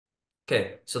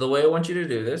Okay, so the way I want you to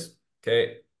do this,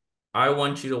 okay, I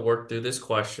want you to work through this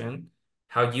question,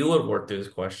 how you would work through this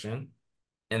question,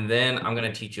 and then I'm going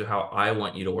to teach you how I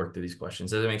want you to work through these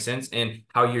questions. Does that make sense? And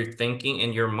how you're thinking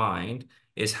in your mind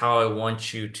is how I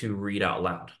want you to read out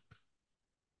loud.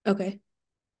 Okay.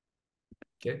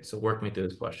 Okay, so work me through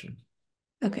this question.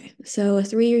 Okay. So a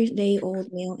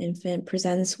 3-day-old male infant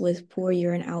presents with poor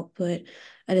urine output,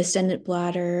 a distended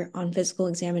bladder on physical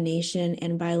examination,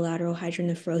 and bilateral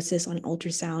hydronephrosis on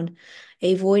ultrasound.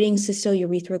 A voiding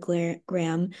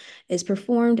cystourethrogram is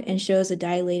performed and shows a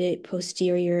dilated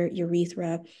posterior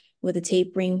urethra with a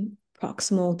tapering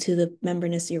proximal to the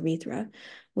membranous urethra.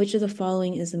 Which of the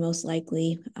following is the most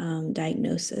likely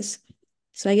diagnosis?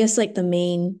 So I guess like the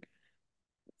main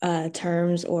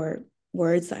terms or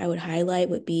words that I would highlight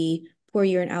would be poor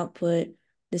urine output,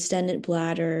 distended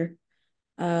bladder,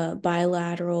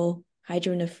 bilateral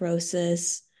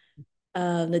hydronephrosis,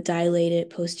 the dilated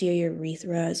posterior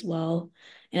urethra as well.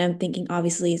 And I'm thinking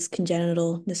obviously it's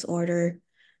congenital disorder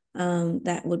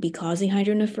that would be causing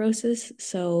hydronephrosis.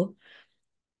 So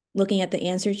looking at the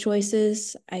answer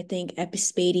choices, I think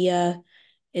epispadia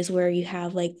is where you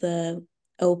have like the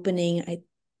opening.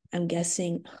 I'm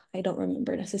guessing, I don't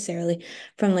remember necessarily,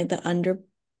 from like the under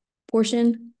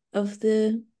portion of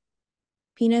the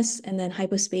penis, and then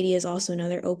hypospadia is also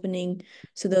another opening.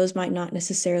 So those might not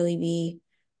necessarily be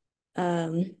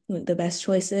the best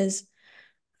choices.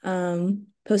 Posterior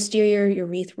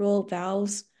urethral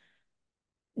valves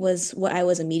was what I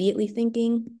was immediately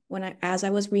thinking when as I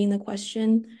was reading the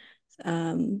question.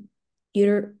 Um,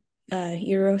 uter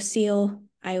urocele,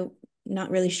 I'm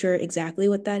not really sure exactly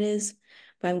what that is,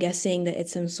 but I'm guessing that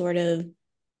it's some sort of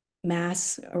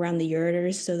mass around the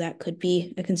ureters, so that could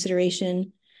be a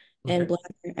consideration. And Okay.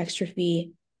 bladder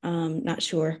exstrophy, not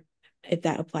sure if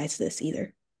that applies to this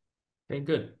either. Okay,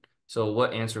 good. So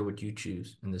what answer would you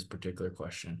choose in this particular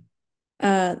question?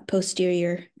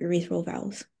 Posterior urethral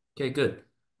valves. Okay, good.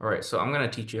 All right, so I'm going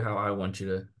to teach you how I want you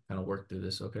to kind of work through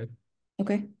this, okay?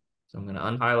 Okay. So I'm going to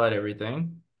unhighlight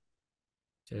everything.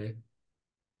 Okay.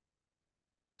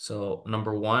 So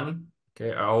number one,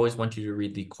 okay, I always want you to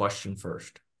read the question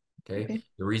first. Okay. Okay.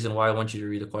 The reason why I want you to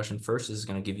read the question first is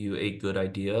going to give you a good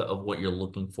idea of what you're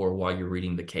looking for while you're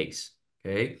reading the case.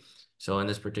 Okay. So in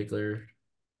this particular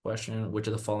question, which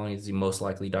of the following is the most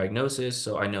likely diagnosis?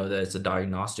 So I know that it's a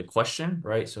diagnostic question,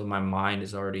 right? So my mind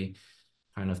is already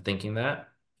kind of thinking that.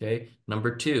 Okay.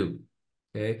 Number two,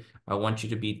 okay, I want you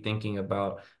to be thinking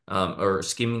about or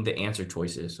skimming the answer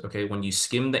choices. Okay. When you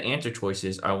skim the answer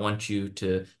choices, I want you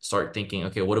to start thinking,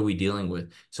 okay, what are we dealing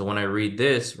with? So when I read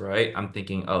this, right, I'm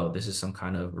thinking, oh, this is some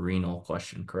kind of renal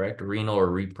question, correct? Renal or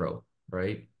repro,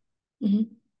 right?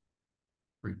 Mm-hmm.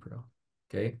 Repro.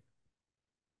 Okay.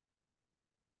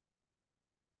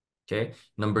 Okay.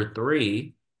 Number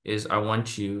three is I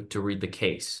want you to read the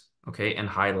case, okay, and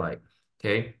highlight.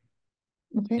 Okay.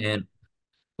 Okay. And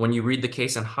when you read the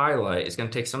case and highlight, it's going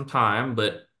to take some time,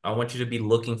 but I want you to be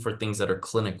looking for things that are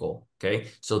clinical. Okay.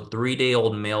 So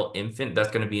 3-day-old male infant,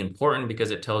 that's going to be important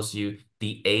because it tells you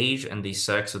the age and the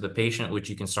sex of the patient, which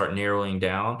you can start narrowing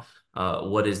down.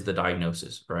 What is the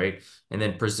diagnosis, right? And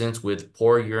then presents with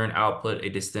poor urine output, a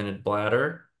distended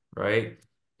bladder, right?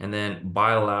 And then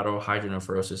bilateral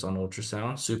hydronephrosis on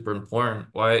ultrasound, super important,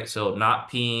 right? So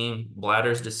not peeing,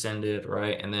 bladder's descended,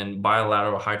 right? And then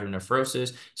bilateral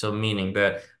hydronephrosis, so meaning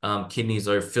that kidneys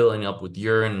are filling up with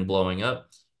urine and blowing up.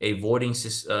 A voiding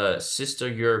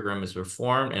cystouregram is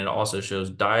performed, and it also shows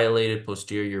dilated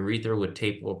posterior urethra with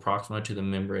taper proximal to the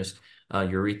membranous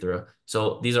urethra.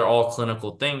 So these are all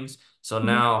clinical things. So Mm-hmm.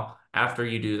 now, after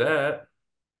you do that,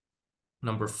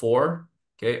 number four,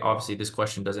 okay, obviously this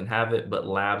question doesn't have it, but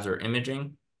labs or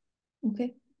imaging,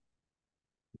 Okay.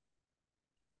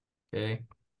 okay.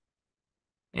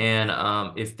 And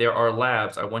if there are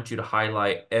labs, I want you to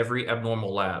highlight every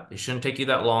abnormal lab. It shouldn't take you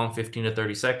that long, 15 to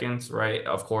 30 seconds, right?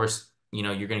 Of course,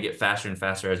 you're going to get faster and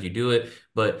faster as you do it,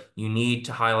 but you need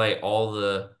to highlight all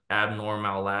the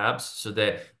abnormal labs so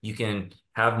that you can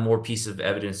have more pieces of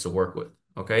evidence to work with.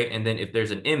 Okay. And then if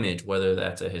there's an image, whether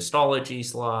that's a histology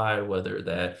slide, whether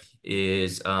that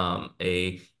is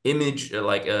a image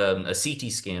like a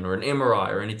CT scan or an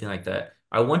MRI or anything like that,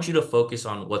 I want you to focus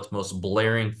on what's most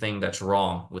blaring thing that's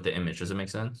wrong with the image. Does it make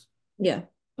sense? Yeah.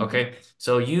 Okay. Okay,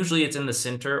 so usually it's in the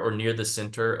center or near the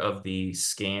center of the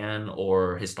scan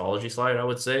or histology slide, I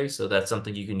would say. So that's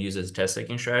something you can use as a test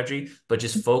taking strategy, but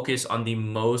just focus on the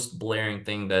most blaring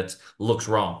thing that looks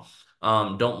wrong.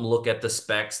 Don't look at the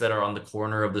specs that are on the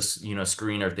corner of this,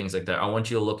 screen or things like that. I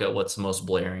want you to look at what's most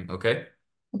blaring, okay?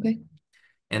 Okay.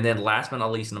 And then last but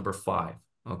not least, number five,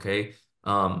 okay?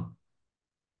 Um,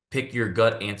 pick your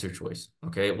gut answer choice.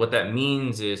 Okay. What that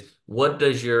means is what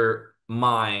does your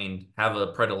mind have a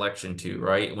predilection to,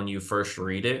 right? When you first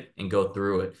read it and go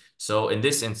through it. So in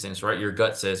this instance, right, your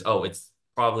gut says, oh, it's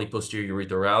probably posterior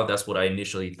urethral. That's what I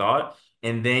initially thought.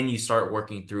 And then you start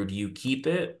working through, do you keep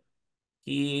it,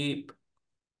 keep,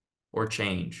 or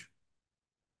change?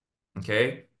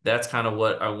 Okay. That's kind of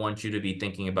what I want you to be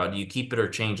thinking about. Do you keep it or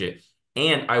change it?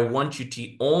 And I want you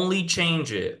to only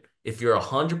change it if you're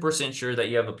 100% sure that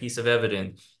you have a piece of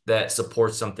evidence that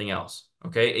supports something else.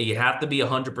 Okay. You have to be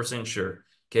 100% sure.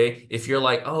 Okay. If you're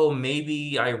like, oh,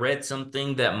 maybe I read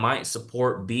something that might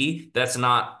support B, that's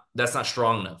not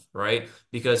strong enough, right?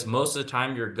 Because most of the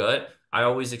time your gut, I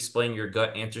always explain your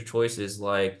gut answer choice is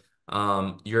like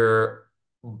your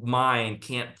mind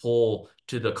can't pull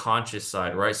to the conscious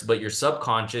side, right? So, but your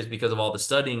subconscious, because of all the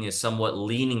studying, is somewhat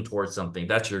leaning towards something.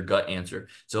 That's your gut answer.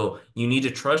 So you need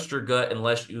to trust your gut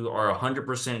unless you are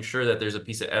 100% sure that there's a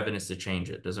piece of evidence to change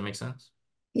it. Does it make sense?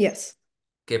 Yes.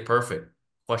 Okay, perfect.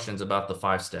 Questions about the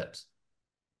 5 steps?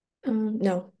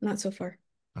 No, not so far.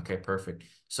 Okay, perfect.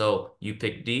 So you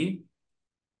pick D.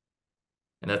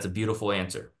 And that's a beautiful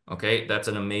answer. Okay. That's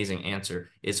an amazing answer.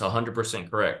 It's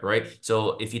 100% correct, right?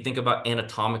 So if you think about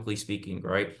anatomically speaking,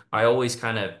 right, I always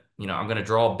kind of, I'm going to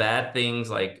draw bad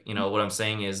things. Like, what I'm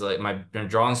saying is like my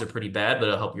drawings are pretty bad, but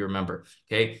it'll help you remember.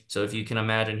 Okay. So if you can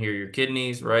imagine here, your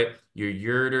kidneys, right, your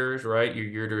ureters, right, your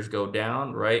ureters go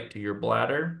down, right, to your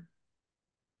bladder.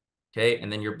 Okay.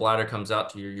 And then your bladder comes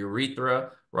out to your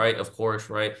urethra, right? Of course,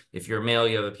 right? If you're a male,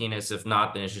 you have a penis. If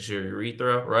not, then it's just your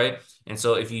urethra, right? And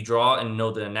so if you draw and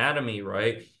know the anatomy,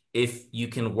 right? If you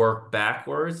can work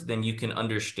backwards, then you can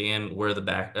understand where the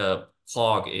back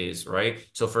clog is, right?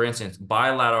 So for instance,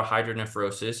 bilateral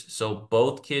hydronephrosis. So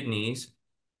both kidneys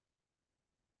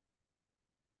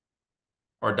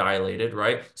are dilated,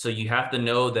 right? So you have to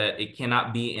know that it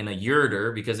cannot be in a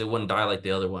ureter because it wouldn't dilate the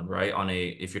other one, right?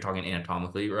 If you're talking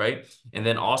anatomically, right? And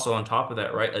then also on top of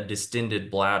that, right, a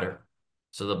distended bladder.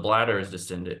 So the bladder is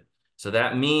distended. So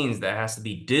that means that has to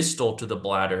be distal to the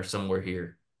bladder somewhere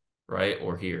here, right?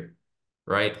 Or here,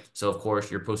 right? So of course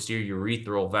your posterior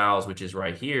urethral valves, which is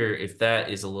right here, if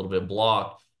that is a little bit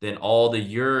blocked, then all the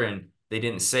urine, they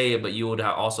didn't say it, but you would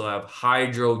also have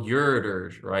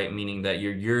hydroureters, right? Meaning that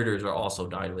your ureters are also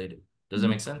dilated. Does that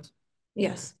Mhm. make sense?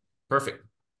 Yes. Perfect.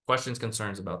 Questions,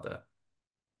 concerns about that?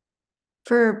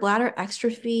 For bladder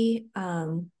exstrophy,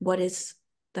 what is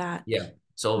that? Yeah.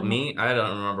 So me, I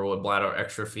don't remember what bladder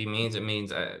exstrophy means. It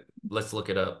means let's look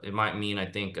it up. It might mean I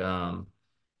think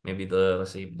maybe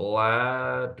let's see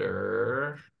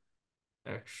bladder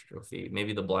exstrophy.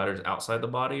 Maybe the bladder's outside the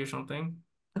body or something.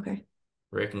 Okay.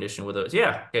 Rare condition with those.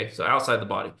 Yeah. Okay. So outside the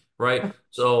body, right? Okay.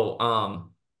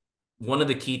 So one of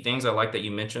the key things I like that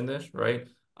you mentioned this, right?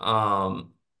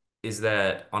 Um, is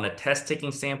that on a test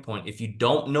taking standpoint, if you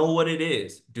don't know what it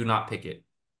is, do not pick it.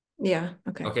 Yeah.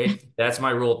 Okay. Okay, that's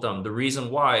my rule of thumb. The reason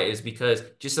why is because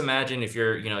just imagine if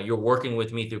you're working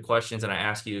with me through questions and I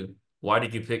ask you, why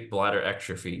did you pick bladder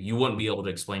exstrophy? You wouldn't be able to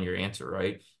explain your answer,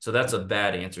 right? So that's a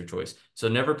bad answer choice. So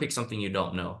never pick something you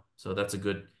don't know. So that's a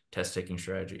good test taking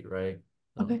strategy, right?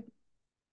 So Okay.